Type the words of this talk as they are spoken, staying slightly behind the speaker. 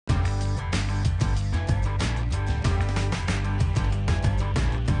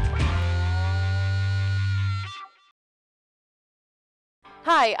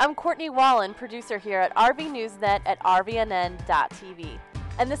Hi, I'm Courtney Wallen, producer here at RV Newsnet at rvnn.tv.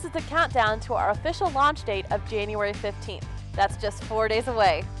 And this is the countdown to our official launch date of January 15th. That's just 4 days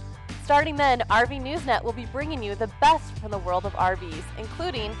away. Starting then, RV Newsnet will be bringing you the best from the world of RVs,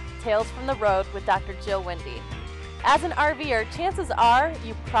 including Tales from the Road with Dr. Jill Wendy. As an RVer, chances are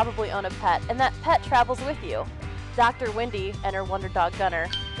you probably own a pet, and that pet travels with you. Dr. Wendy and her wonder dog Gunner,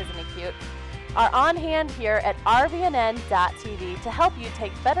 isn't he cute, are on hand here at rvnn.tv to help you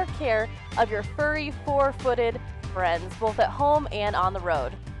take better care of your furry, four-footed friends, both at home and on the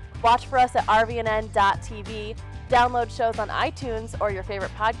road. Watch for us at rvnn.tv, download shows on iTunes or your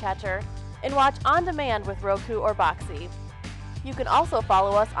favorite podcatcher, and watch on demand with Roku or Boxee. You can also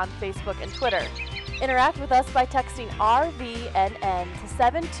follow us on Facebook and Twitter. Interact with us by texting RVNN to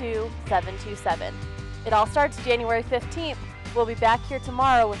 72727. It all starts January 15th. We'll be back here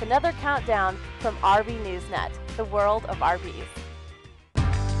tomorrow with another countdown from RV Newsnet, the world of RVs.